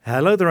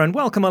Hello there and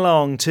welcome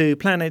along to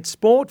Planet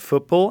Sport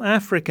Football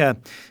Africa,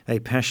 a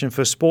passion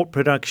for sport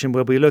production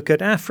where we look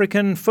at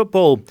African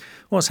football,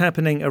 what's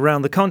happening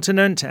around the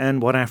continent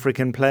and what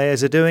African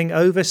players are doing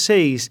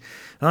overseas.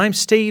 I'm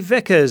Steve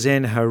Vickers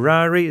in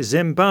Harare,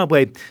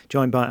 Zimbabwe,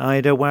 joined by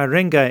Ida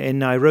Waringa in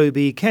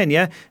Nairobi,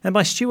 Kenya, and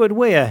by Stuart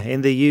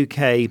in the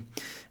UK.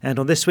 And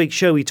on this week's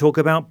show, we talk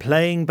about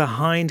playing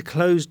behind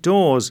closed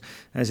doors,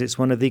 as it's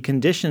one of the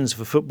conditions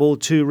for football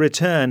to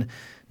return.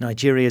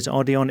 Nigeria's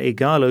Odion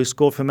Ighalo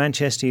scored for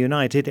Manchester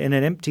United in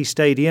an empty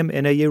stadium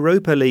in a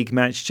Europa League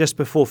match just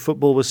before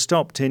football was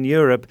stopped in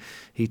Europe.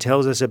 He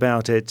tells us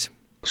about it.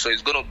 So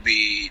it's going to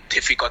be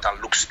difficult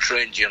and look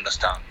strange, you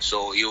understand?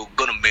 So you're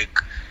going to make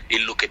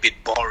it look a bit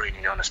boring,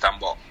 you understand?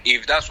 But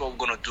if that's what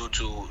we're going to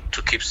do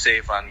to keep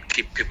safe and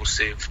keep people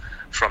safe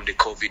from the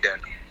COVID, then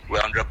we're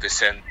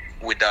 100%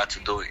 with that to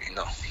do it,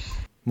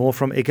 More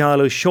from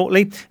Ighalo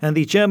shortly, and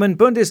the German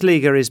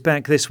Bundesliga is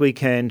back this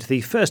weekend,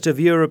 the first of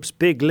Europe's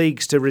big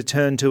leagues to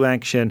return to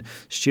action.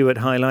 Stuart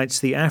highlights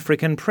the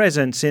African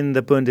presence in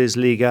the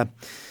Bundesliga.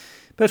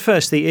 But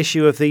first, the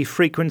issue of the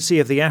frequency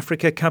of the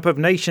Africa Cup of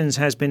Nations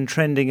has been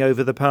trending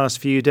over the past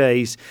few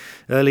days.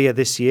 Earlier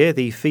this year,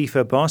 the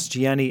FIFA boss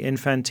Gianni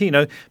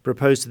Infantino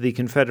proposed to the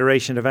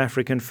Confederation of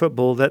African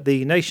Football that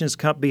the Nations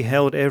Cup be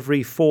held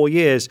every 4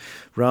 years,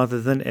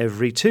 rather than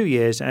every 2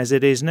 years as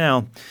it is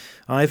now.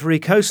 Ivory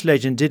Coast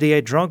legend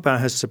Didier Drogba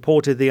has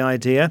supported the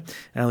idea.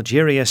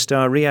 Algeria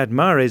star Riyad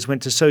Mahrez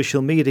went to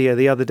social media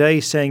the other day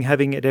saying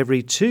having it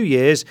every 2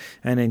 years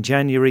and in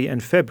January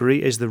and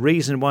February is the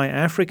reason why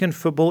African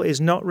football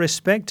is not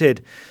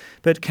respected.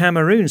 But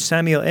Cameroon's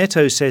Samuel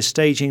Eto'o says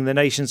staging the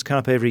Nations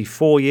Cup every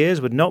 4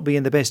 years would not be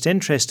in the best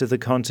interest of the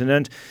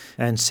continent.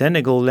 And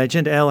Senegal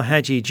legend El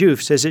Hadji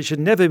Diouf says it should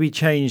never be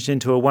changed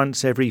into a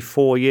once every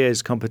 4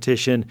 years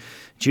competition.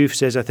 Diouf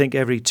says, I think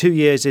every 2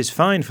 years is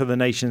fine for the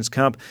Nations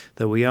Cup,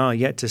 though we are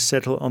yet to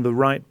settle on the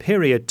right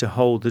period to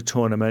hold the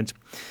tournament.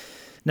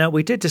 Now,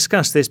 we did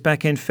discuss this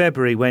back in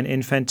February when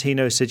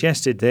Infantino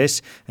suggested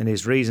this, and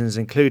his reasons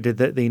included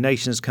that the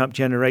Nations Cup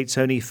generates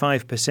only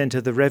 5%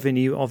 of the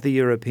revenue of the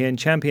European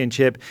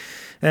Championship.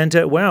 And,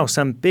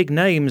 some big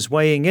names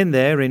weighing in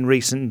there in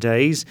recent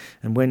days.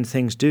 And when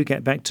things do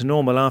get back to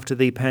normal after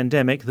the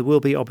pandemic, there will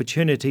be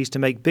opportunities to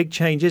make big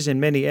changes in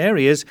many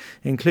areas,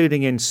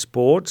 including in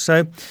sport.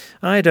 So,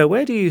 Ida,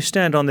 where do you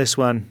stand on this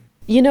one?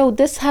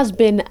 This has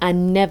been a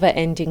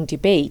never-ending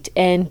debate,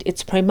 and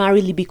it's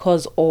primarily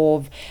because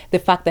of the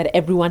fact that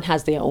everyone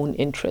has their own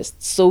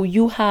interests. So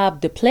you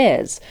have the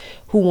players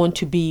who want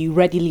to be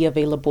readily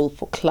available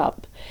for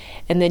club.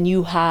 And then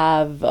you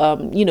have,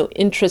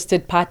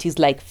 interested parties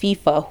like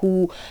FIFA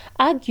who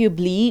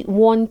arguably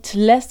want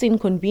less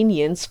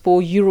inconvenience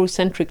for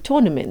Eurocentric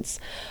tournaments.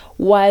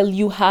 While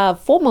you have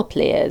former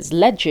players,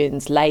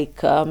 legends like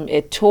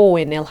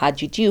Eto'o and El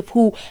Hadji Diouf,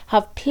 who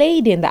have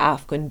played in the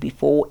AFCON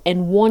before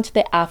and want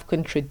the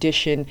AFCON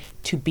tradition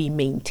to be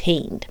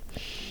maintained.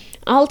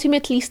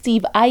 Ultimately,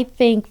 Steve, I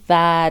think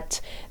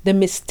that the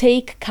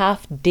mistake CAF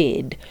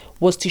did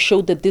was to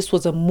show that this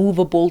was a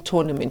movable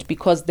tournament,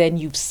 because then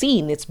you've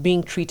seen it's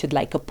being treated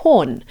like a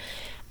pawn.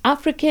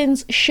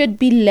 Africans should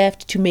be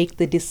left to make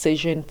the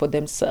decision for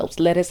themselves.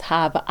 Let us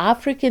have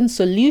African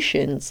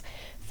solutions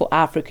for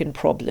African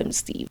problems,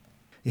 Steve.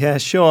 Yeah,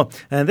 sure.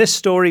 And this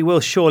story will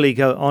surely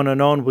go on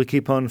and on. We'll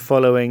keep on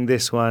following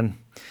this one.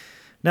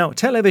 Now,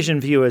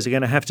 television viewers are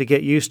going to have to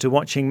get used to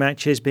watching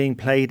matches being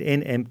played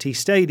in empty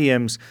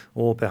stadiums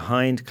or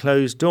behind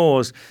closed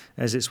doors,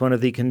 as it's one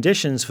of the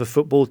conditions for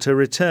football to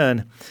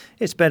return.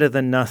 It's better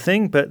than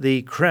nothing, but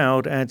the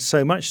crowd adds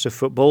so much to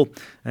football,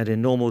 and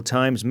in normal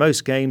times,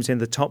 most games in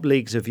the top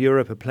leagues of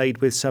Europe are played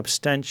with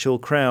substantial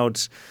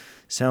crowds.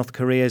 South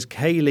Korea's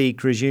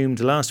K-League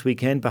resumed last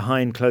weekend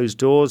behind closed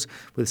doors,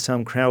 with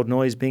some crowd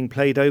noise being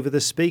played over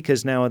the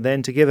speakers now and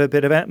then to give a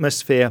bit of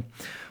atmosphere.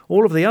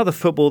 All of the other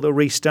football that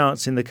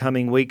restarts in the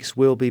coming weeks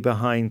will be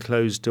behind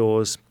closed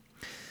doors.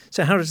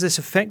 So how does this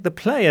affect the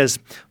players?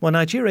 Well,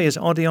 Nigeria's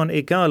Odion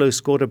Ighalo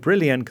scored a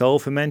brilliant goal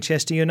for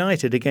Manchester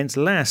United against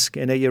LASK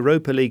in a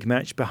Europa League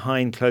match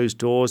behind closed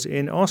doors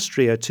in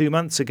Austria 2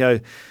 months ago.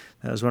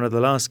 That was one of the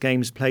last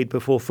games played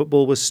before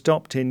football was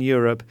stopped in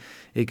Europe.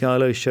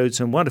 Ighalo showed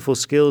some wonderful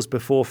skills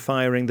before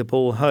firing the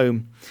ball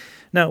home.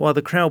 Now, while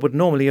the crowd would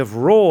normally have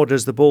roared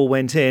as the ball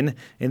went in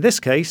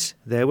this case,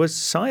 there was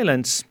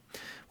silence.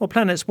 Well,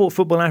 Planet Sport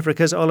Football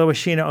Africa's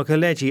Oluwashina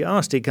Okoleji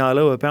asked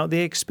Ighalo about the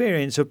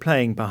experience of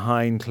playing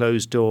behind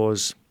closed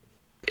doors.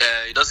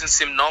 It doesn't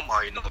seem normal,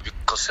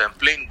 because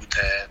playing with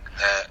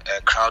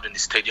a crowd in the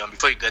stadium,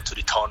 before you get to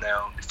the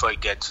tunnel, before you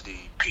get to the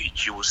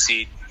pitch, you will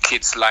see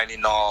kids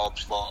lining up,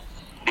 but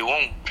they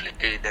won't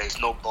play. There is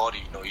nobody,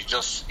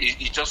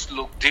 it just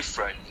look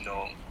different,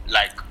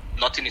 like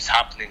nothing is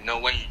happening.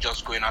 When you're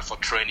just going out for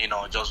training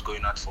or just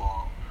going out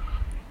for,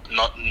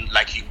 not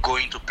like you're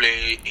going to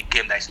play a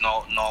game that is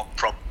not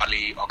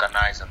properly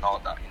organized and all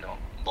that,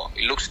 But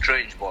it looks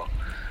strange, but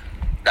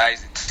that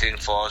is the thing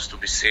for us to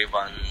be safe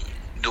and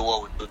do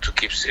what we do to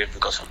keep safe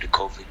because of the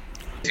COVID.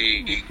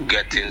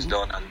 Get things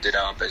done and did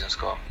our best and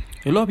score.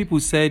 A lot of people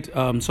said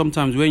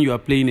sometimes when you are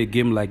playing a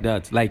game like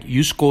that, like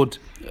you scored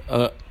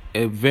a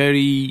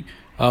very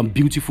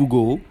beautiful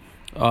goal.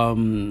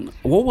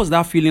 What was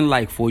that feeling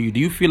like for you? Do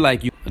you feel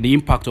like the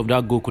impact of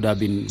that goal could have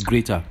been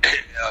greater?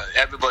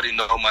 Everybody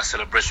know my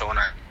celebration when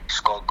I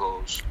score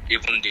goals.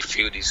 Even the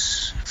field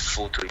is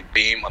full to the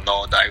beam and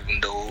all that,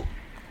 even though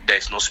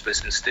there's no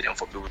space in the stadium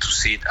for people to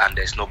sit and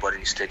there's nobody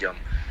in the stadium,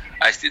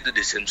 I still do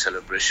the same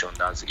celebration.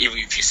 That's even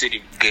if you see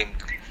the game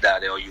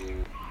that or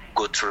you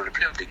go through the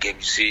replay of the game,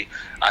 you see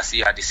I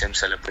still had the same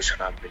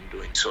celebration I've been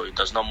doing. So it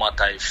does not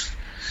matter if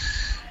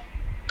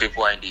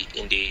people are in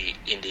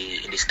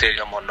the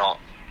stadium or not.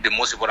 The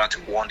most important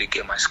thing, won the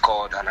game, I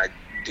scored and I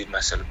did my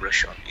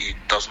celebration. It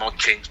does not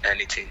change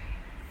anything.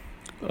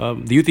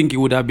 Do you think it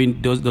would have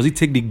been? Does it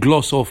take the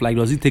gloss off? Like,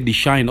 does it take the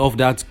shine off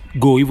that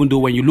goal? Even though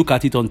when you look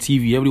at it on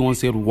TV, everyone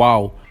said,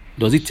 "Wow."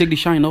 Does it take the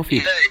shine off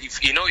it? Yeah,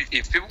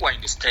 if people were in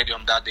the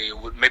stadium that day,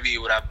 maybe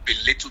it would have been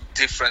little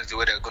difference the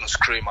way they're going to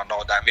scream and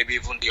all that. Maybe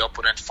even the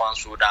opponent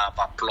fans would have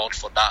applauded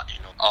for that,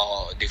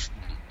 or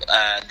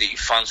the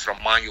fans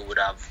from Man U would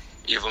have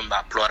even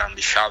applauded and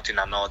be shouting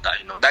and all that,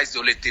 That's the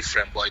only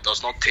difference, but it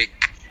does not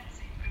take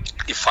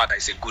the fact that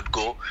it's a good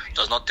goal. It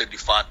does not take the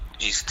fact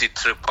it's still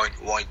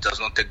 3.1. It does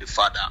not take the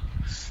fact that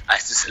I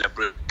still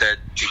celebrated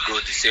the goal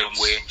the same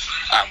way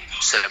I'm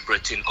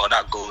celebrating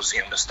other goals,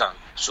 you understand?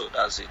 So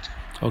that's it.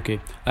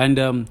 Okay.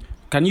 And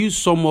can you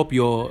sum up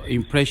your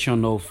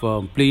impression of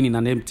playing in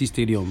an empty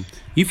stadium?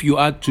 If you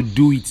had to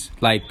do it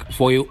like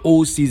for a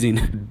whole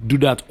season, do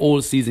that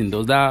all season,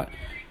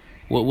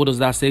 what does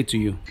that say to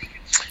you?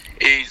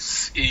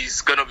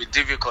 It's going to be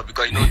difficult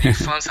because, the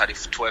fans are the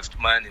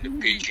 12th man in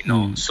the pitch,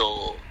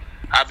 So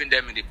having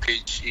them in the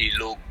pitch, it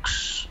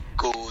looks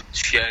good,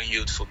 cheering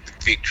you for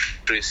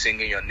victory,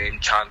 singing your name,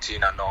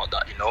 chanting and all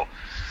that,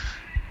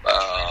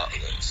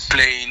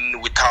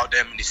 Playing without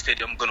them in the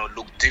stadium going to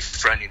look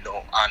different,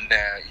 And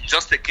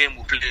just a game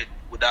we played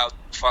without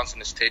fans in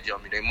the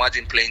stadium,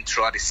 Imagine playing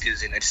throughout the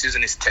season. The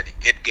season is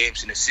 38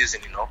 games in a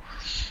season,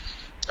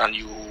 And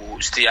you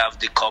still have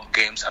the cup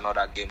games and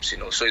other games,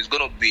 So it's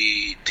going to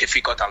be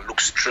difficult and look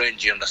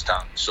strange, you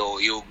understand? So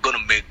you're going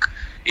to make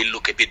it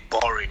look a bit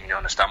boring, you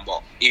understand?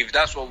 But if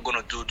that's what we're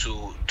going to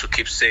do to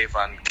keep safe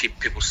and keep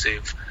people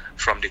safe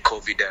from the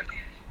COVID, then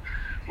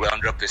we're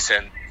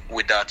 100%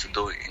 with that to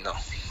do it,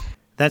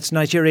 That's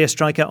Nigeria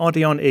striker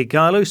Odion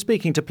Ighalo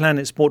speaking to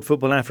Planet Sport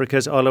Football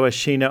Africa's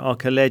Oluwashina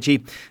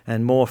Okeleji,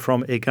 and more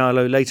from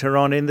Ighalo later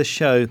on in the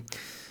show.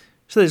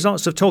 So there's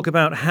lots of talk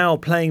about how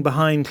playing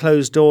behind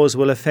closed doors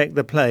will affect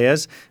the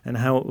players and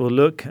how it will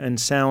look and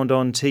sound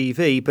on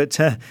TV. But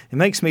it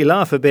makes me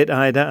laugh a bit,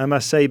 Ida, I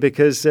must say,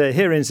 because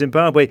here in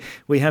Zimbabwe,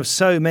 we have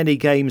so many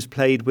games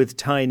played with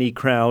tiny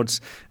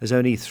crowds, as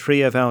only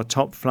 3 of our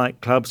top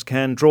flight clubs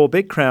can draw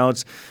big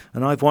crowds.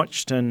 And I've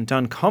watched and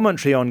done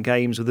commentary on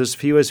games with as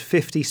few as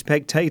 50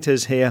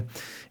 spectators here.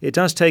 It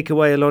does take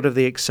away a lot of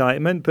the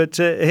excitement, but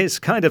it's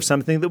kind of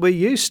something that we're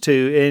used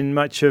to in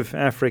much of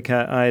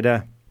Africa,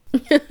 Ida.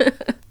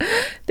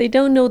 They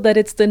don't know that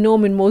it's the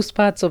norm in most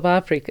parts of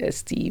Africa,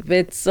 Steve.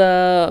 It's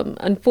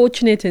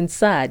unfortunate and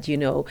sad,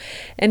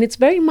 And it's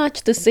very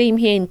much the same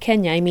here in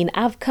Kenya. I mean,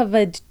 I've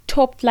covered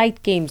top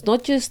flight games,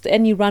 not just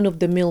any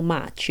run-of-the-mill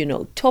match,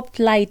 top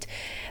flight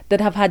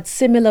that have had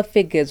similar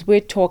figures.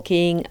 We're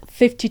talking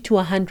 50 to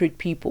 100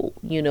 people,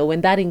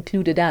 and that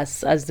included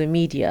us as the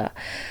media.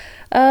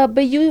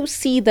 But you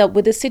see that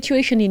with the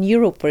situation in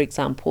Europe, for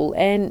example,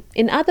 and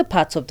in other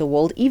parts of the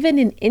world, even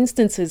in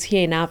instances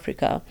here in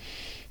Africa,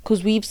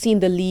 because we've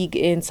seen the league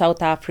in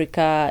South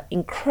Africa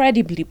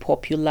incredibly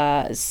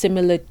popular,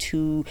 similar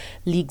to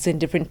leagues in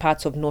different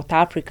parts of North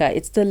Africa.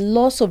 It's the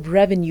loss of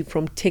revenue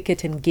from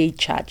ticket and gate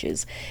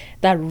charges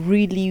that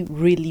really,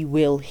 really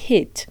will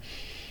hit.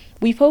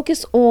 We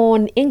focus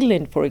on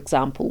England, for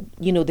example.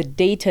 The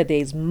data there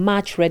is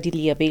much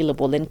readily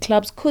available, and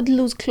clubs could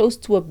lose close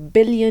to $1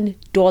 billion,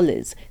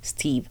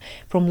 Steve,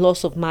 from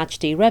loss of match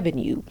day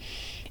revenue.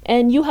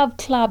 And you have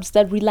clubs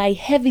that rely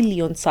heavily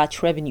on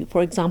such revenue,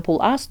 for example,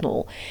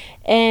 Arsenal.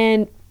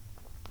 And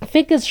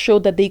figures show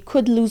that they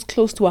could lose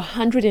close to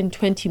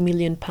 £120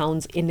 million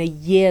in a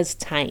year's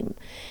time.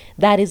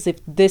 That is if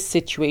this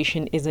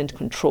situation isn't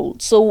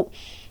controlled. So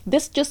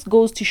this just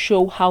goes to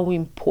show how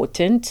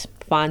important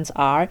fans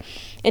are.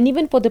 And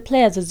even for the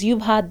players, as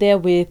you've had there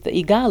with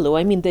Ighalo,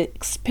 I mean, the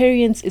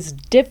experience is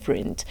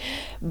different.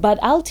 But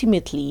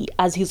ultimately,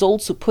 as he's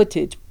also put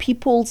it,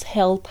 people's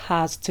health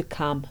has to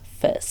come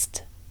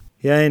first.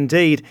 Yeah,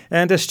 indeed.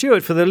 And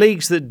Stuart, for the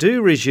leagues that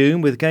do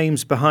resume with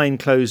games behind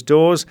closed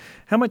doors,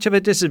 how much of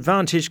a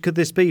disadvantage could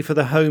this be for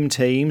the home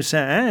teams,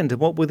 and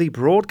what will the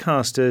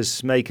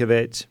broadcasters make of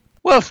it?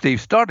 Well,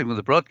 Steve, starting with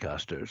the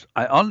broadcasters,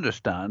 I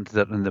understand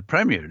that in the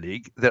Premier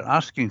League, they're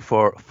asking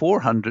for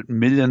 $400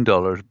 million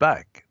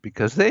back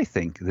because they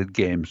think that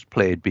games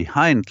played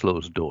behind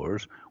closed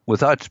doors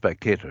without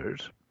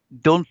spectators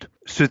don't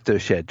suit their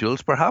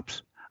schedules,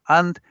 perhaps,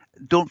 and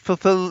don't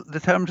fulfill the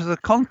terms of the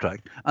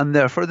contract, and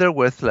therefore they're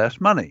worth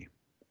less money.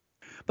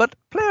 But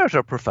players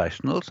are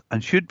professionals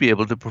and should be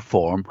able to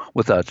perform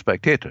without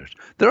spectators.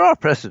 There are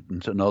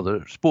precedents in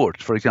other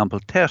sports. For example,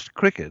 Test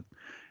cricket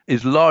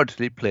is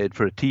largely played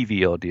for a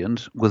TV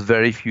audience with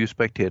very few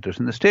spectators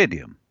in the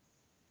stadium.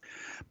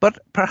 But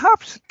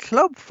perhaps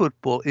club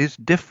football is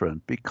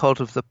different because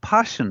of the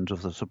passions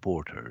of the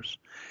supporters.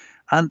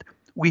 And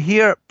we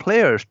hear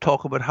players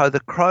talk about how the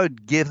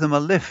crowd gave them a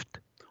lift,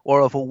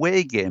 or of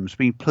away games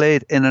being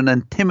played in an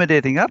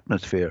intimidating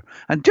atmosphere.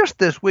 And just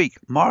this week,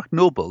 Mark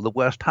Noble, the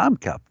West Ham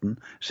captain,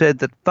 said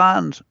that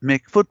fans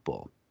make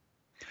football.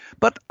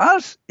 But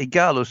as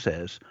Ighalo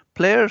says,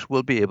 players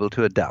will be able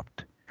to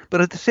adapt. But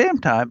at the same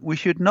time, we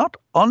should not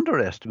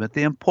underestimate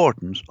the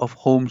importance of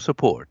home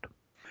support.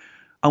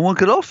 And one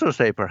could also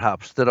say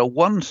perhaps that a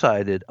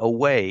one-sided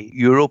away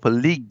Europa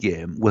League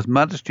game with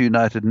Manchester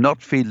United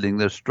not fielding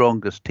their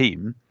strongest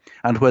team,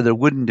 and where there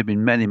wouldn't have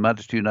been many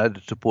Manchester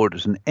United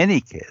supporters in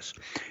any case,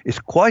 is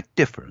quite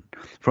different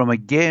from a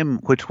game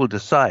which will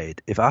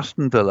decide if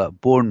Aston Villa,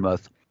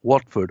 Bournemouth,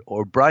 Watford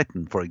or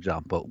Brighton, for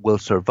example, will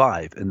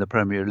survive in the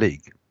Premier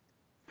League.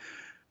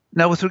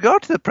 Now, with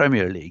regard to the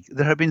Premier League,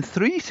 there have been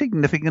 3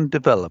 significant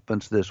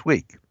developments this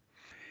week.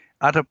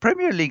 At a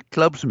Premier League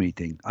clubs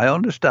meeting, I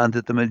understand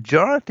that the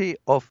majority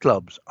of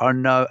clubs are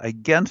now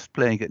against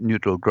playing at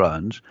neutral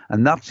grounds,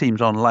 and that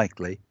seems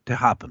unlikely to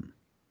happen.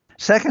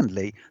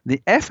 Secondly,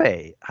 the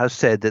FA has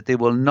said that they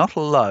will not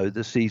allow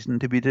the season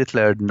to be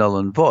declared null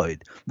and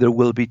void. There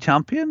will be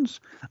champions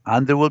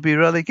and there will be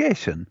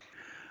relegation.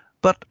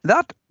 But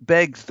that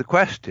begs the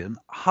question,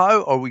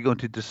 how are we going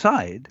to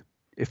decide,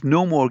 if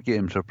no more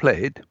games are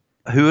played,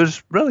 who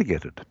is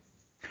relegated?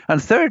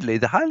 And thirdly,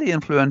 the highly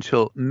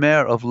influential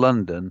Mayor of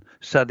London,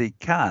 Sadiq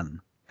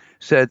Khan,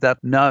 said that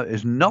now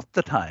is not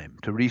the time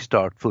to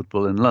restart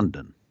football in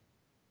London.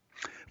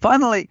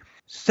 Finally,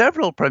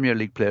 several Premier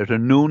League players are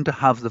known to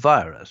have the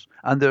virus,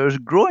 and there is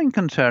growing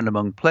concern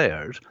among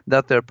players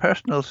that their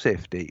personal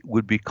safety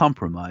would be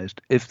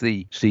compromised if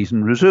the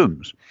season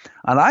resumes.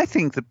 And I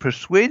think that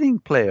persuading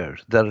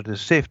players that it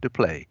is safe to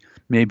play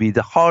may be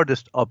the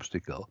hardest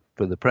obstacle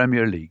for the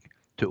Premier League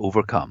to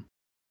overcome.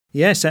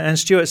 Yes, and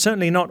Stuart,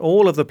 certainly not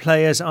all of the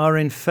players are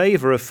in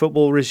favour of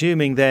football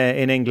resuming there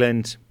in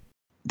England.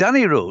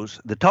 Danny Rose,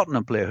 the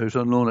Tottenham player who's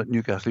on loan at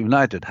Newcastle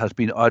United, has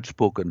been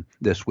outspoken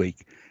this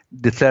week,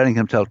 declaring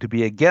himself to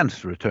be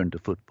against return to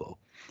football.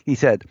 He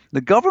said,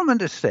 "The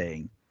government is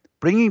saying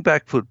bringing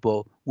back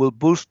football will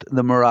boost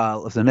the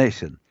morale of the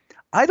nation.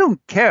 I don't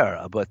care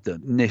about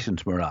the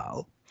nation's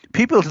morale.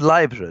 People's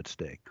lives are at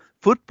stake.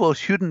 Football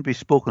shouldn't be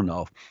spoken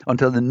of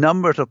until the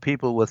numbers of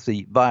people with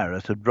the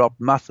virus have dropped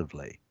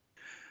massively.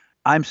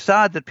 I'm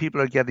sad that people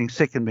are getting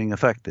sick and being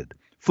affected.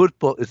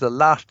 Football is the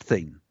last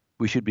thing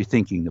we should be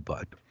thinking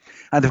about."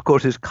 And of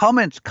course, his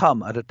comments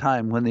come at a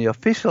time when the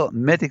official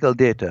medical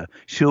data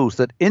shows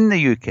that in the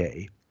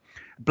UK,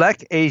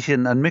 Black,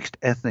 Asian and mixed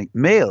ethnic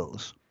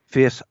males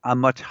face a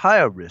much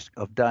higher risk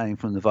of dying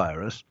from the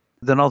virus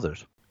than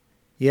others.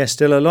 Yes,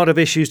 still a lot of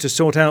issues to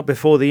sort out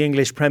before the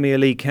English Premier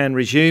League can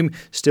resume,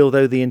 still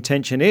though the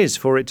intention is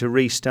for it to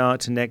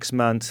restart next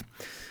month.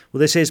 Well,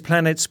 this is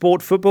Planet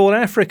Sport Football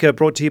Africa,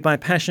 brought to you by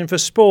Passion for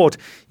Sport.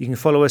 You can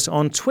follow us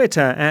on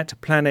Twitter at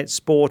Planet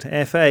Sport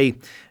FA.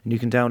 And you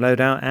can download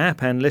our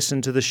app and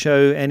listen to the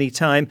show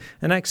anytime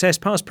and access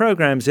past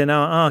programmes in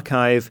our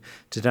archive.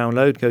 To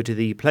download, go to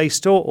the Play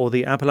Store or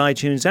the Apple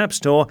iTunes App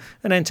Store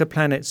and enter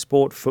Planet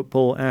Sport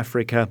Football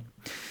Africa.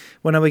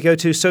 Well, now we go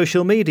to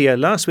social media.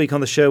 Last week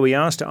on the show we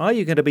asked, are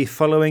you going to be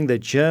following the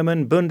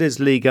German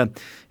Bundesliga?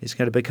 It's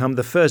going to become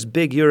the first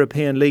big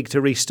European league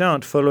to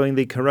restart following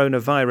the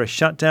coronavirus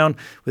shutdown,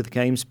 with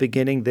games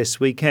beginning this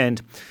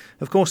weekend.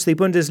 Of course, the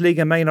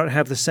Bundesliga may not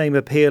have the same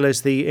appeal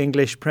as the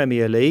English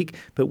Premier League,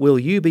 but will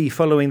you be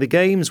following the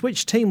games?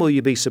 Which team will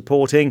you be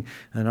supporting?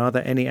 And are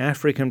there any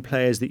African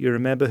players that you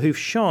remember who've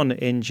shone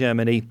in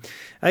Germany?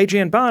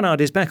 Adrian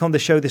Barnard is back on the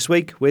show this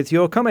week with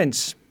your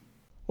comments.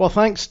 Well,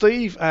 thanks,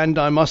 Steve, and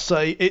I must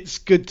say it's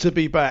good to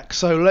be back.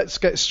 So let's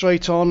get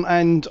straight on,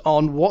 and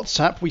on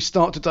WhatsApp we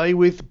start today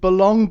with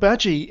Belong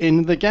Badgie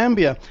in the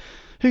Gambia,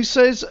 who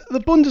says,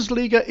 "The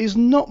Bundesliga is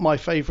not my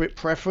favourite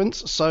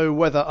preference, so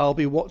whether I'll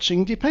be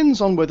watching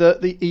depends on whether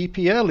the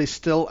EPL is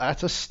still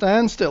at a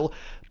standstill,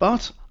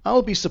 but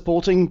I'll be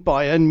supporting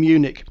Bayern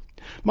Munich.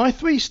 My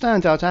 3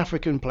 standout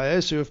African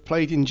players who have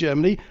played in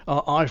Germany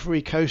are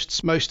Ivory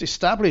Coast's most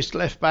established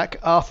left-back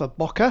Arthur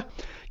Bocker,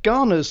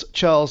 Ghana's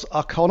Charles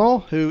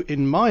Akonor, who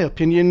in my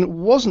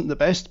opinion wasn't the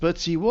best, but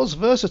he was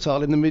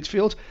versatile in the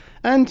midfield,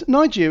 and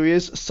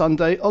Nigeria's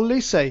Sunday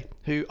Olise,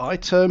 who I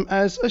term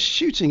as a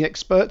shooting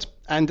expert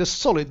and a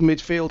solid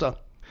midfielder."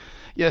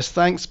 Yes,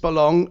 thanks,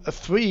 Belong.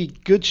 3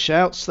 good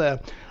shouts there.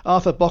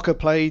 Arthur Bocker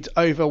played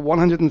over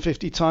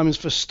 150 times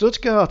for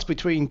Stuttgart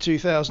between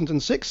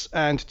 2006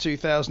 and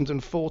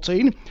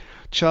 2014.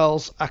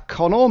 Charles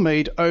Akonor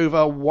made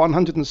over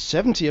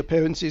 170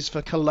 appearances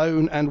for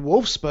Cologne and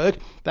Wolfsburg.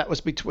 That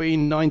was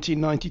between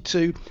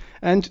 1992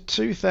 and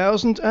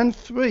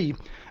 2003.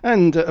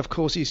 And, of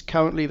course, he's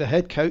currently the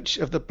head coach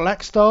of the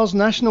Black Stars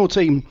national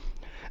team.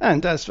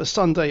 And as for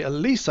Sunday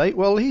Elise,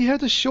 well, he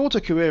had a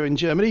shorter career in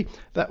Germany.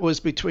 That was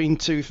between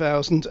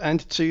 2000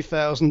 and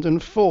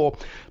 2004,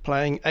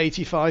 playing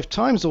 85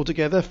 times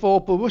altogether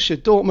for Borussia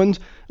Dortmund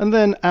and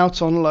then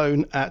out on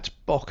loan at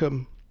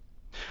Bochum.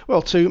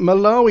 Well, to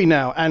Malawi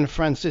now, and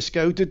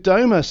Francisco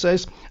Dodoma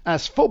says,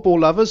 as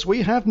football lovers,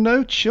 we have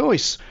no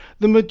choice.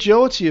 The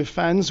majority of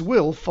fans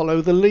will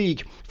follow the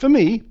league. For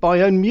me,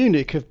 Bayern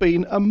Munich have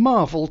been a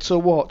marvel to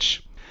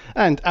watch.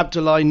 And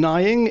Abdullahi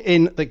Nying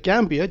in the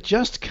Gambia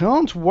just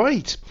can't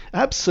wait.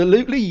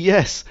 Absolutely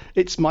yes.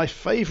 It's my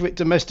favourite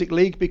domestic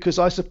league because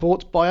I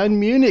support Bayern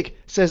Munich,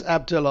 says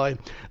Abdullahi.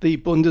 The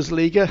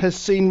Bundesliga has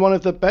seen one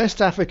of the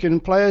best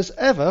African players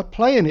ever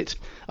play in it.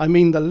 I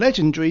mean the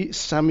legendary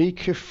Sami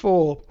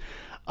Kufor.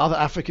 Other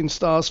African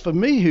stars for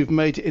me who've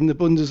made it in the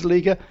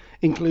Bundesliga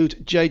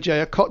include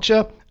JJ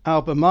Okocha,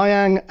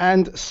 Aubameyang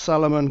and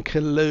Salomon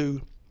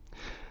Kalou.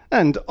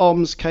 And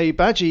Oms K.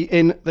 Badji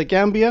in the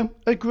Gambia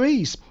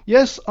agrees.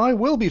 Yes, I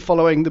will be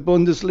following the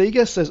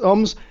Bundesliga, says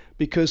Oms,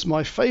 because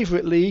my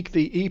favourite league,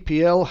 the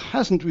EPL,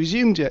 hasn't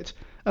resumed yet,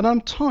 and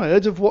I'm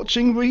tired of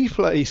watching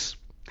replays.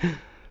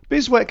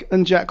 Biswek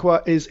and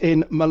Jakwa is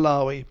in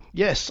Malawi.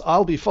 Yes,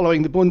 I'll be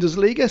following the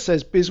Bundesliga,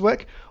 says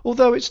Biswek,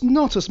 although it's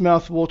not as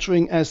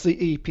mouth-watering as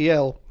the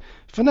EPL.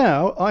 For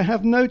now, I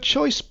have no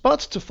choice but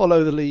to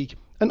follow the league,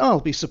 and I'll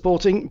be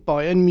supporting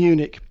Bayern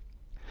Munich.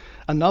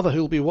 Another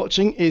who'll be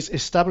watching is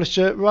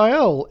Establisher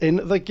Raoul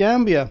in the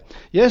Gambia.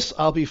 Yes,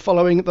 I'll be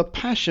following the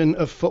passion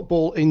of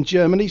football in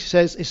Germany,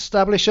 says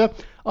Establisher.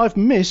 I've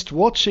missed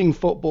watching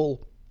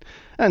football.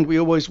 And we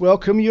always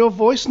welcome your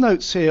voice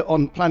notes here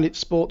on Planet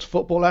Sport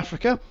Football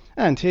Africa.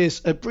 And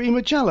here's Ibrahim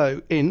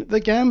Ighalo in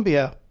the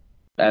Gambia.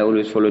 I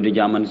always follow the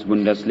German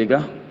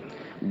Bundesliga.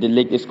 The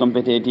league is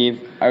competitive,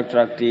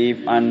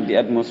 attractive, and the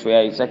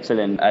atmosphere is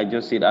excellent. I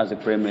just see it as a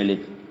Premier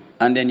League.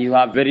 And then you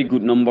have very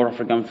good number of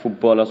African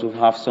footballers who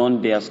have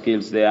shown their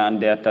skills there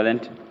and their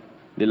talent.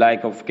 The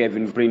like of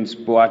Kevin Prince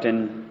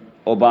Boateng,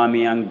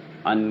 Aubameyang,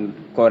 and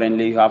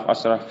currently you have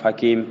Ashraf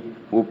Hakim,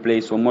 who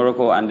plays for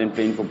Morocco and then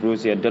playing for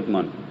Borussia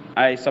Dortmund.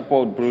 I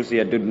support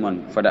Borussia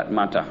Dortmund for that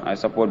matter. I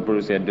support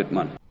Borussia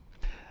Dortmund.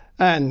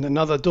 And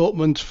another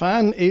Dortmund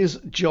fan is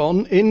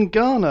John in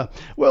Ghana.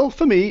 Well,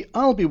 for me,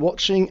 I'll be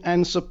watching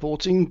and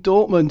supporting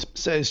Dortmund,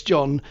 says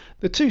John.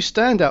 The two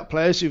standout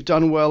players who've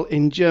done well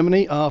in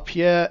Germany are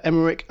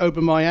Pierre-Emerick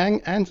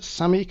Aubameyang and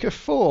Sami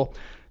Kufor.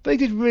 They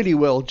did really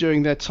well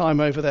during their time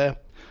over there.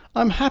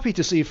 I'm happy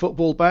to see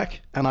football back,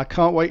 and I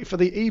can't wait for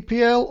the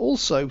EPL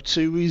also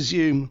to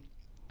resume.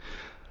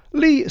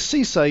 Lee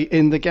Cisse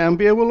in the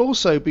Gambia will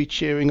also be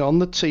cheering on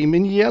the team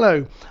in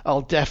yellow.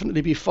 I'll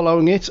definitely be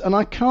following it and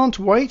I can't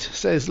wait,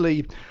 says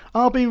Lee.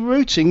 I'll be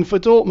rooting for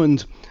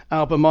Dortmund.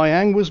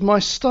 Aubameyang was my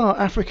star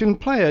African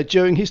player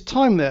during his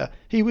time there.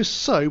 He was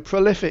so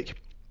prolific.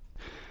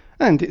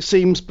 And it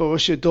seems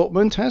Borussia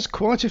Dortmund has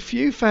quite a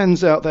few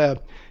fans out there.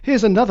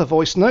 Here's another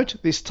voice note,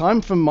 this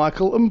time from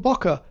Michael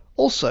Mboka,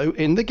 also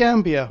in the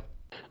Gambia.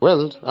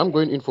 Well, I'm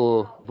going in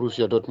for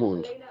Borussia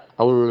Dortmund.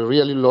 I will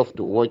really love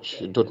to watch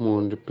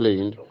Dortmund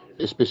playing,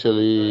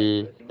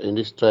 especially in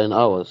these trying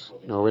hours.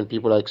 When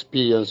people are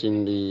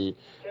experiencing the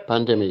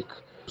pandemic.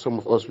 Some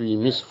of us, we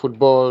miss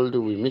football,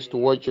 we miss to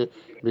watch it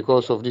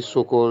because of this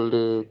so-called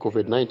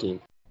COVID-19.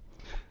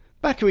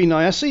 Bakary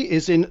Niassi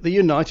is in the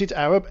United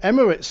Arab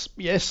Emirates.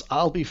 Yes,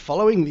 I'll be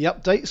following the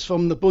updates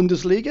from the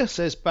Bundesliga,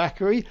 says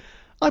Bakary.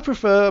 I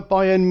prefer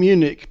Bayern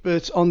Munich,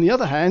 but on the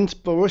other hand,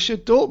 Borussia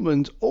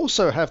Dortmund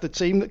also have the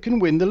team that can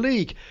win the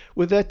league,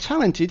 with their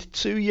talented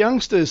two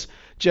youngsters,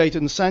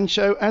 Jadon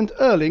Sancho and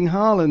Erling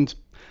Haaland.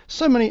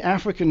 So many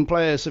African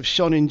players have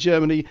shone in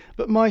Germany,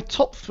 but my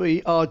top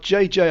three are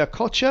JJ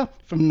Okocha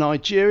from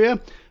Nigeria,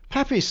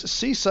 Papis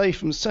Cisse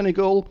from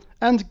Senegal,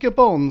 and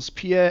Gabon's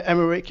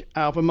Pierre-Emerick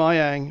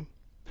Aubameyang.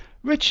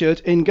 Richard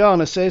in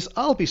Ghana says,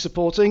 I'll be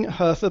supporting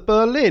Hertha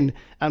Berlin,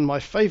 and my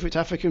favourite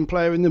African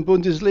player in the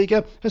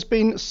Bundesliga has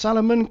been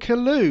Salomon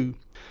Kalou.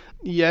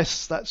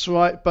 Yes, that's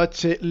right,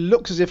 but it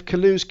looks as if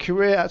Kalou's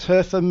career at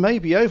Hertha may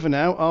be over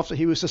now after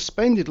he was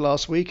suspended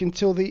last week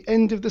until the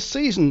end of the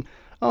season,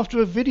 after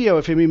a video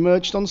of him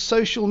emerged on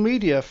social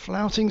media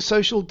flouting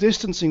social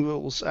distancing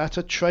rules at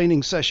a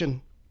training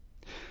session.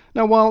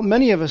 Now, while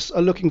many of us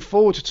are looking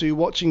forward to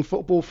watching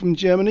football from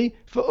Germany,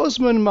 for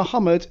Usman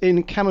Mohammed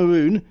in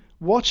Cameroon,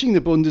 watching the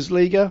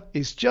Bundesliga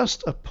is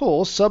just a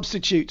poor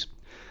substitute.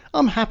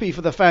 I'm happy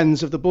for the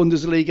fans of the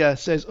Bundesliga,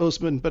 says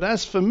Usman, but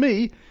as for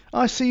me,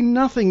 I see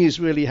nothing is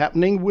really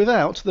happening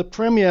without the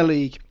Premier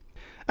League.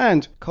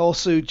 And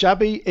Korsu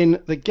Jabi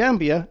in the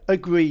Gambia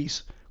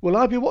agrees. Will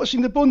I be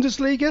watching the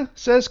Bundesliga,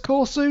 says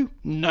Korsu?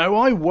 No,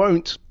 I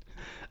won't.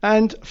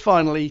 And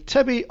finally,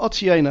 Tebi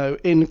Otieno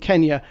in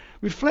Kenya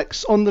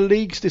reflects on the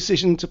league's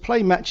decision to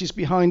play matches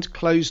behind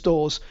closed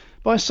doors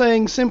by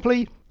saying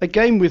simply, a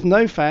game with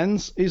no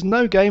fans is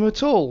no game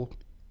at all.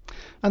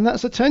 And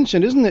that's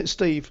attention, isn't it,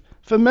 Steve?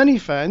 For many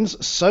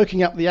fans,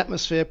 soaking up the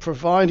atmosphere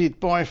provided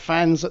by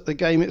fans at the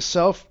game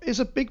itself is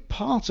a big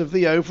part of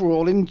the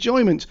overall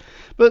enjoyment.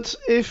 But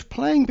if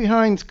playing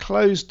behind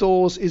closed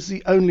doors is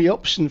the only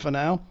option for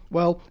now,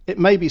 well, it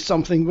may be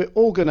something we're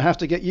all going to have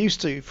to get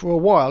used to for a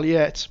while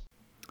yet.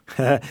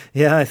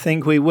 Yeah, I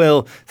think we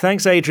will.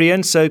 Thanks,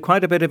 Adrian. So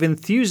quite a bit of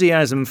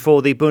enthusiasm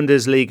for the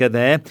Bundesliga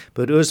there,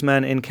 but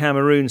Usman in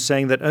Cameroon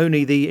saying that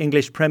only the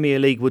English Premier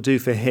League will do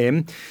for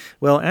him.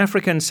 Well,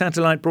 African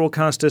satellite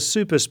broadcaster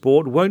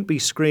Supersport won't be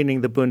screening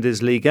the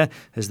Bundesliga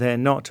as they're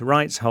not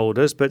rights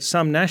holders, but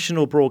some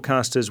national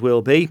broadcasters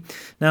will be.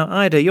 Now,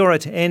 Ida, you're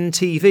at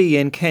NTV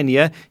in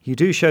Kenya. You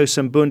do show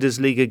some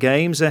Bundesliga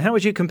games. How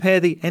would you compare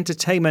the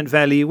entertainment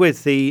value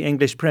with the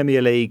English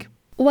Premier League?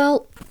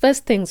 Well,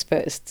 first things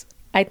first.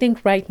 I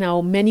think right now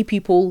many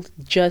people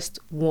just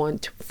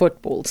want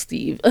football,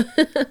 Steve.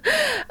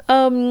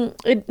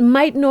 It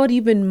might not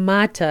even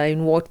matter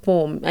in what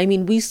form. I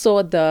mean, we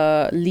saw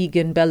the league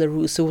in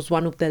Belarus. It was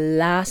one of the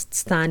last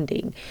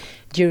standing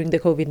during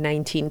the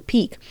COVID-19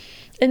 peak.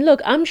 And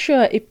look, I'm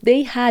sure if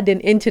they had an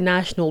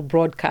international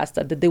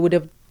broadcaster, that they would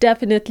have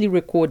definitely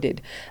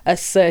recorded a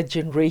surge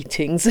in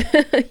ratings,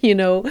 you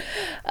know.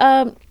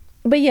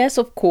 But yes,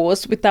 of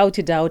course, without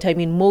a doubt, I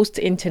mean, most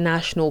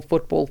international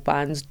football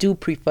fans do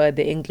prefer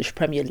the English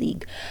Premier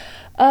League.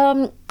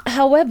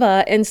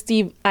 However, and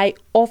Steve, I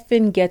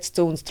often get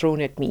stones thrown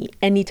at me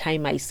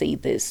anytime I say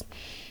this.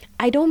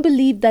 I don't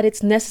believe that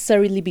it's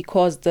necessarily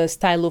because the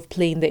style of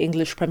play in the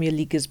English Premier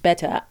League is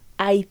better.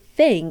 I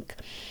think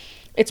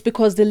it's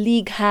because the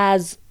league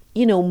has,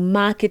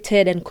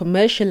 marketed and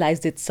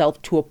commercialized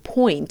itself to a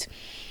point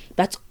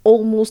that's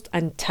almost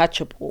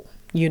untouchable,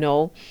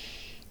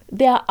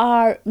 There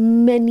are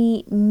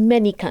many,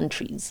 many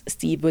countries,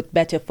 Steve, with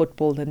better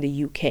football than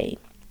the UK.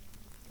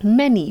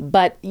 Many,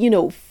 but,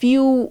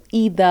 few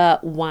either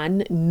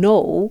one,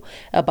 know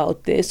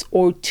about this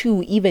or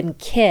two, even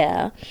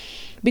care,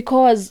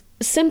 because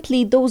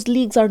simply those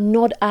leagues are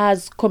not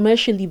as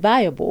commercially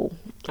viable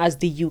as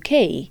the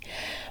UK.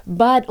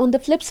 But on the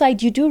flip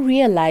side, you do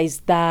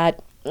realize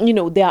that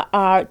there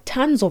are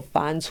tons of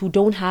fans who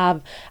don't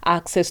have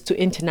access to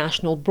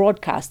international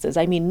broadcasters.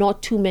 I mean,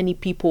 not too many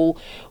people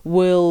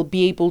will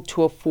be able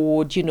to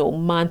afford,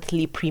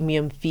 monthly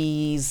premium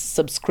fees,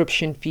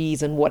 subscription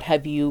fees, and what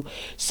have you.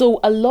 So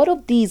a lot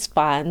of these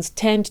fans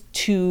tend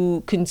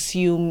to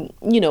consume,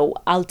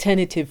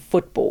 alternative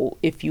football,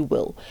 if you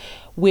will.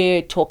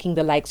 We're talking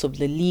the likes of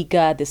La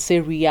Liga, the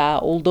Serie A,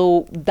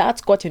 although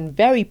that's gotten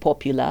very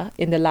popular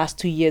in the last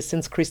 2 years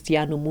since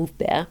Cristiano moved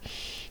there.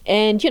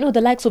 And,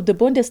 the likes of the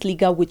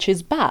Bundesliga, which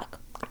is back.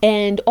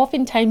 And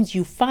oftentimes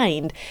you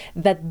find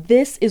that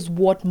this is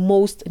what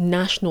most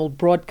national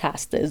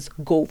broadcasters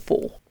go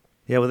for.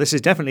 Yeah, well, this is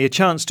definitely a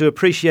chance to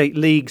appreciate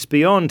leagues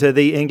beyond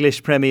the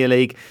English Premier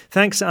League.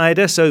 Thanks,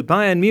 Ida. So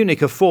Bayern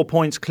Munich are 4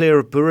 points clear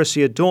of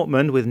Borussia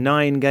Dortmund with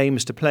 9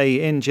 games to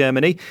play in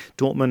Germany.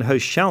 Dortmund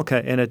host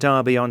Schalke in a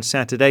derby on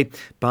Saturday.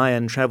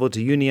 Bayern travel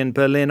to Union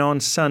Berlin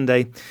on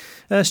Sunday.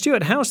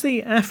 Stuart, how's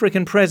the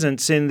African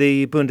presence in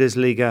the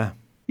Bundesliga?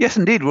 Yes,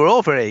 indeed. We're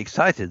all very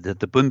excited that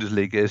the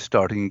Bundesliga is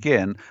starting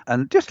again.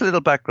 And just a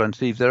little background,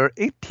 Steve, there are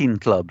 18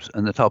 clubs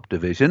in the top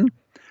division.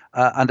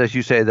 And as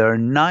you say, there are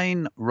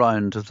 9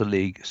 rounds of the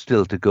league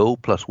still to go,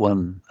 plus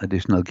 1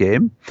 additional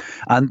game.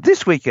 And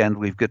this weekend,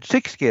 we've got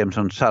 6 games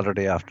on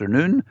Saturday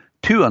afternoon,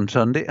 2 on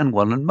Sunday and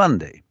 1 on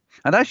Monday.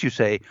 And as you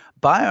say,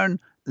 Bayern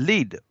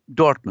lead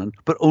Dortmund,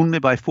 but only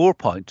by 4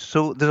 points.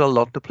 So there's a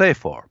lot to play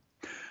for.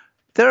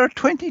 There are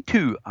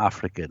 22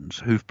 Africans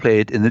who've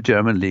played in the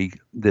German league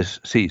this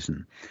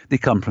season. They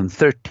come from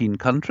 13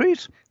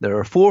 countries. There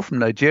are 4 from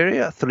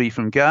Nigeria, 3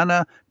 from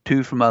Ghana,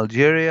 2 from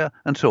Algeria,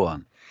 and so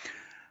on.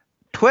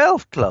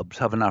 12 clubs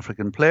have an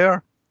African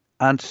player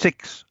and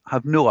 6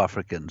 have no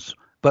Africans,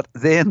 but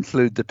they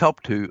include the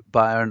top 2,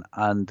 Bayern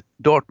and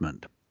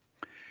Dortmund.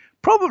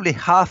 Probably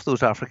half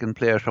those African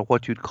players are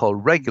what you'd call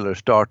regular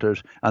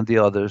starters and the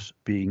others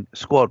being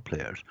squad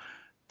players.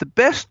 The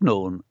best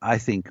known, I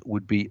think,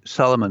 would be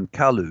Salomon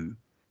Kalou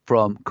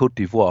from Côte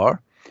d'Ivoire.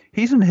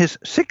 He's in his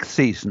 6th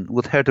season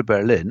with Hertha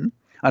Berlin,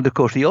 and of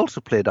course he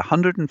also played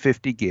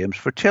 150 games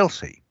for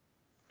Chelsea.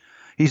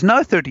 He's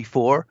now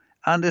 34,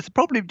 and it's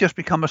probably just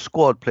become a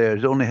squad player.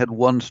 He's only had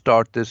 1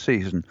 start this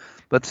season.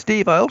 But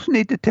Steve, I also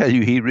need to tell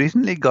you he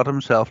recently got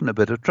himself in a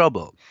bit of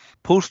trouble,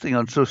 posting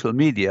on social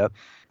media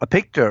a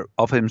picture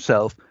of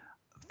himself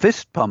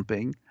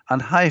fist-pumping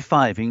and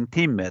high-fiving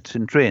teammates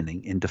in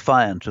training in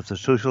defiance of the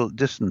social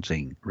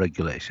distancing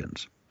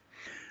regulations.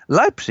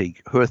 Leipzig,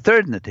 who are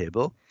 3rd in the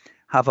table,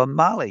 have a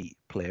Mali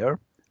player,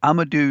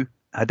 Amadou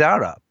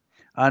Hadara,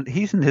 and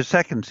he's in his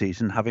 2nd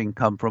season, having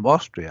come from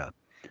Austria.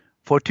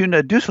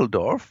 Fortuna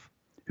Düsseldorf,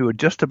 who are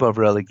just above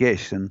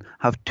relegation,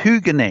 have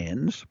 2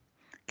 Ghanaians,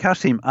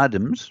 Kasim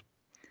Adams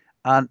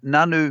and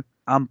Nanu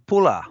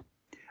Ampola.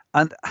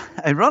 And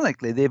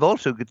ironically, they've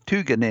also got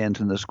 2 Ghanaians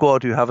in the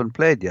squad who haven't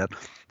played yet.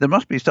 There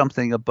must be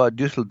something about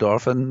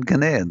Düsseldorf and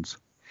Ghanaians.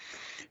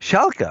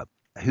 Schalke,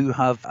 who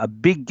have a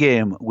big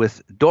game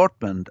with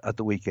Dortmund at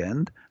the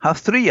weekend, have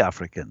 3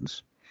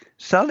 Africans.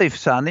 Salif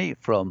Sani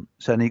from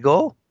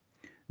Senegal,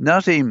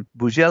 Nazim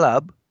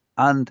Boujelab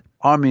and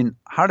Armin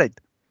Harit,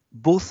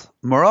 both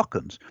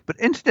Moroccans. But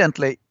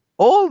incidentally,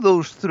 all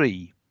those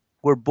three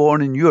were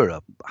born in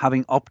Europe,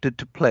 having opted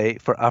to play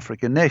for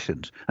African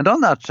nations. And on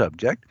that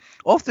subject,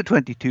 of the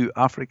 22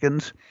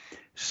 Africans,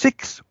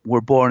 6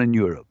 were born in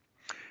Europe.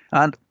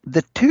 And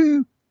the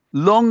 2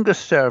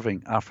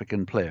 longest-serving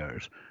African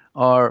players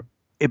are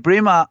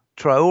Ibrahima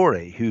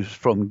Traore, who's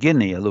from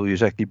Guinea, although he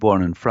was actually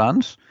born in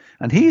France,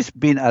 and he's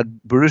been at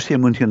Borussia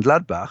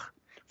Mönchengladbach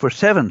for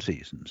 7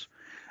 seasons.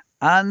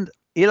 And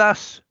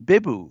Ilas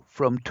Bebu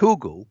from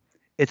Togo,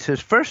 it's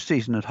his first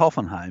season at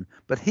Hoffenheim,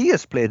 but he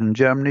has played in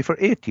Germany for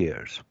 8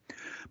 years.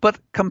 But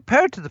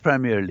compared to the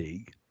Premier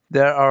League,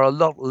 there are a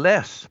lot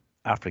less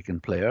African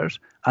players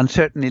and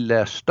certainly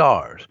less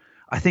stars.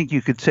 I think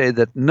you could say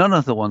that none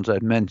of the ones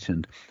I've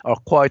mentioned are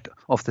quite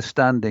of the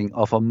standing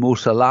of a Mo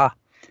Salah,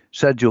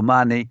 Sadio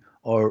Mane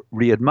or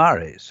Riyad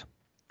Mahrez.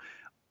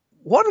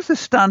 What is the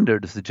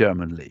standard of the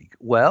German league?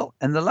 Well,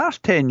 in the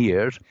last 10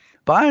 years,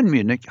 Bayern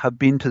Munich have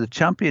been to the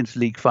Champions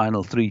League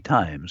final 3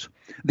 times.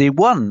 They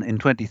won in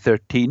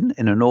 2013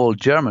 in an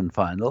all-German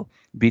final,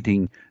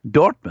 beating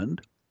Dortmund.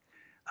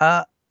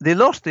 They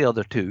lost the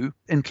other 2,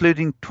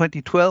 including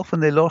 2012 when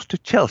they lost to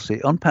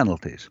Chelsea on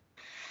penalties.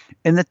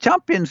 In the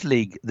Champions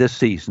League this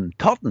season,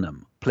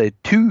 Tottenham played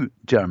 2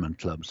 German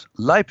clubs,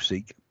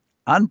 Leipzig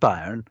and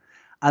Bayern,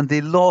 and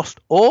they lost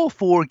all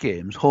 4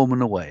 games home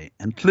and away,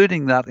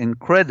 including that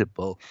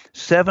incredible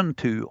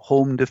 7-2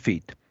 home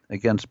defeat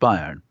against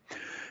Bayern.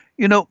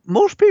 You know,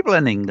 most people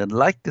in England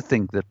like to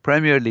think that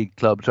Premier League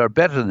clubs are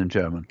better than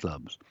German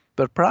clubs,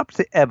 but perhaps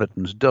the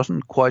evidence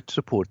doesn't quite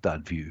support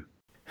that view.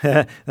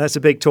 That's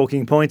a big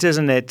talking point,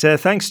 isn't it?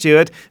 Thanks,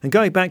 Stuart. And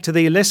going back to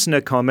the listener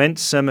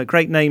comments, some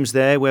great names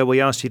there where we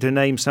asked you to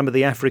name some of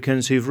the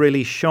Africans who've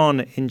really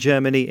shone in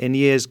Germany in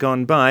years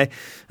gone by.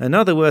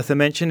 Another worth a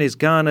mention is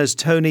Ghana's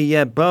Tony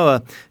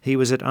Yeboah. He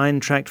was at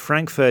Eintracht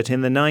Frankfurt in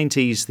the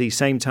 90s, the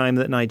same time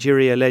that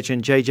Nigeria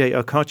legend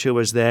JJ Okocha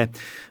was there.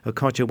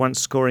 Okocha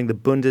once scoring the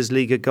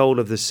Bundesliga goal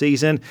of the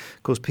season.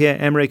 Of course,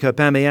 Pierre-Emerick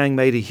Aubameyang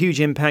made a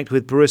huge impact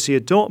with Borussia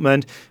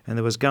Dortmund, and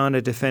there was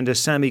Ghana defender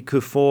Sami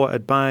Kufuor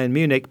at Bayern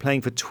Munich,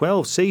 playing for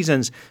 12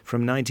 seasons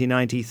from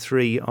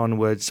 1993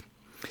 onwards.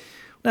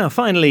 Now,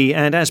 finally,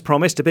 and as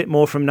promised, a bit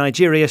more from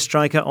Nigeria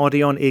striker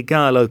Odion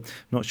Ighalo.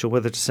 Not sure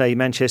whether to say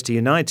Manchester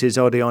United's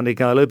Odion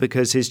Ighalo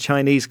because his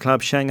Chinese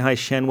club Shanghai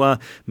Shenhua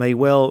may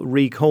well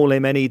recall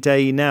him any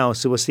day now,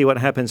 so we'll see what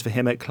happens for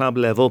him at club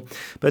level.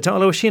 But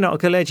Oluwashina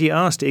Okeleji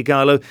asked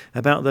Ighalo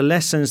about the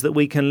lessons that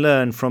we can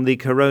learn from the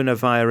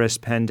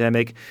coronavirus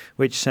pandemic,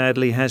 which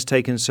sadly has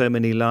taken so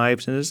many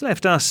lives and has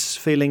left us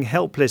feeling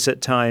helpless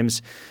at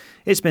times.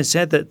 It's been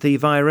said that the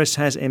virus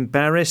has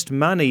embarrassed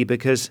money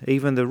because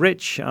even the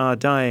rich are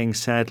dying,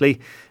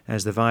 sadly,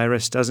 as the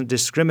virus doesn't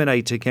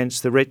discriminate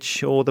against the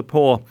rich or the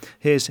poor.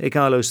 Here's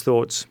Ighalo's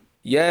thoughts.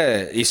 Yeah,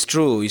 it's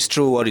true. It's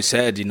true what he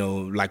said,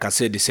 like I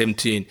said, the same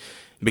thing.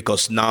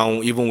 Because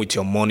now, even with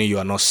your money, you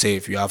are not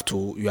safe. You have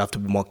to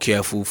be more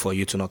careful for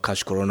you to not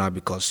catch corona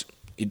because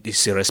it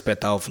is a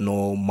respect of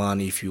no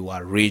man if you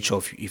are rich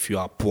or if you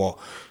are poor.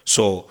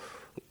 So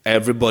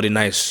everybody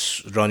now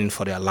is running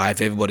for their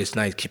life. Everybody's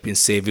now keeping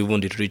safe, even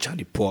the rich and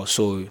the poor.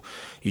 So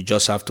you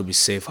just have to be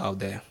safe out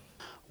there.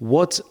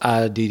 What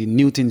are the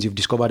new things you've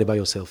discovered about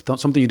yourself?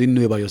 Something you didn't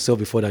know about yourself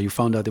before that you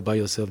found out about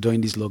yourself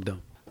during this lockdown?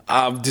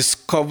 I've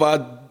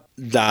discovered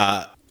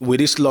that with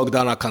this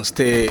lockdown, I can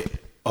stay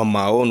on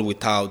my own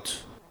without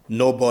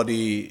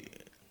nobody.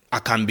 I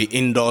can be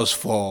indoors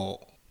for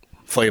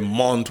a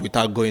month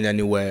without going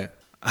anywhere.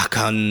 I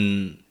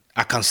can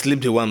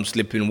sleep the way I'm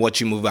sleeping,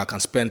 watching movie. I can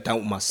spend time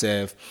with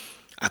myself.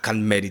 I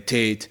can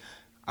meditate.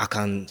 I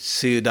can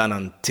sit down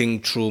and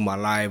think through my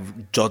life,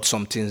 jot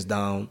some things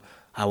down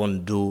I want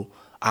to do.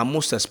 And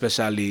most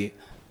especially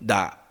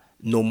that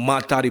no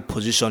matter the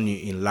position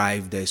you're in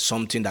life, there's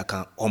something that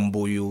can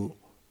humble you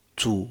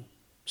to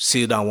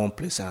sit down one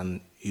place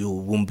and you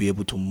won't be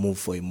able to move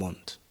for a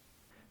month.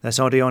 That's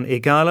Odion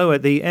Ighalo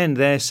at the end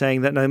there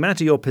saying that no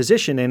matter your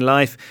position in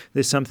life,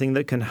 there's something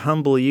that can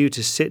humble you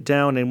to sit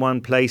down in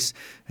one place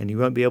and you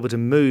won't be able to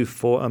move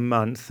for a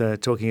month,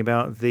 talking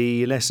about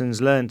the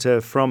lessons learned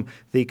from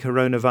the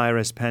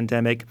coronavirus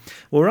pandemic.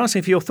 Well, we're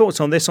asking for your thoughts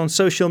on this on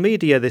social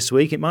media this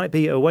week. It might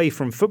be away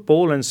from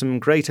football and some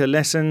greater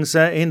lessons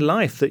in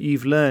life that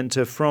you've learned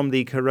from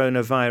the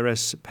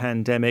coronavirus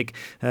pandemic.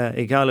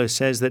 Ighalo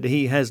says that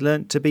he has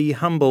learnt to be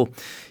humble.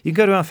 You can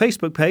go to our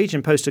Facebook page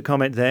and post a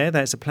comment there.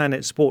 That's a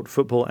Planet Sport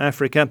Football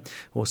Africa,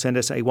 or send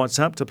us a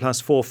WhatsApp to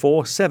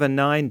 +44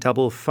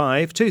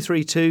 7955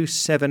 232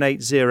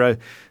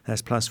 780.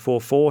 That's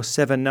 +44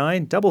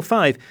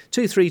 7955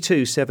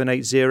 232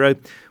 780.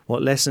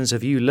 What lessons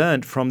have you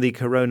learnt from the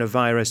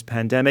coronavirus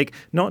pandemic?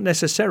 Not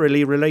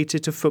necessarily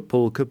related to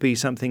football, could be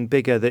something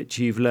bigger that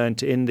you've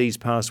learnt in these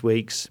past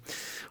weeks.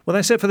 Well,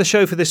 that's it for the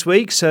show for this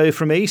week. So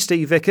from me,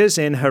 Steve Vickers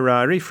in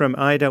Harare, from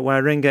Ida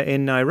Waringa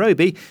in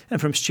Nairobi, and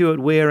from Stuart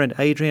Weir and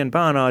Adrian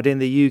Barnard in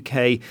the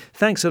UK,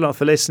 thanks a lot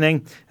for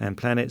listening. And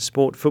Planet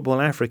Sport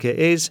Football Africa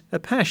is a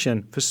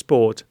passion for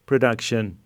sport production.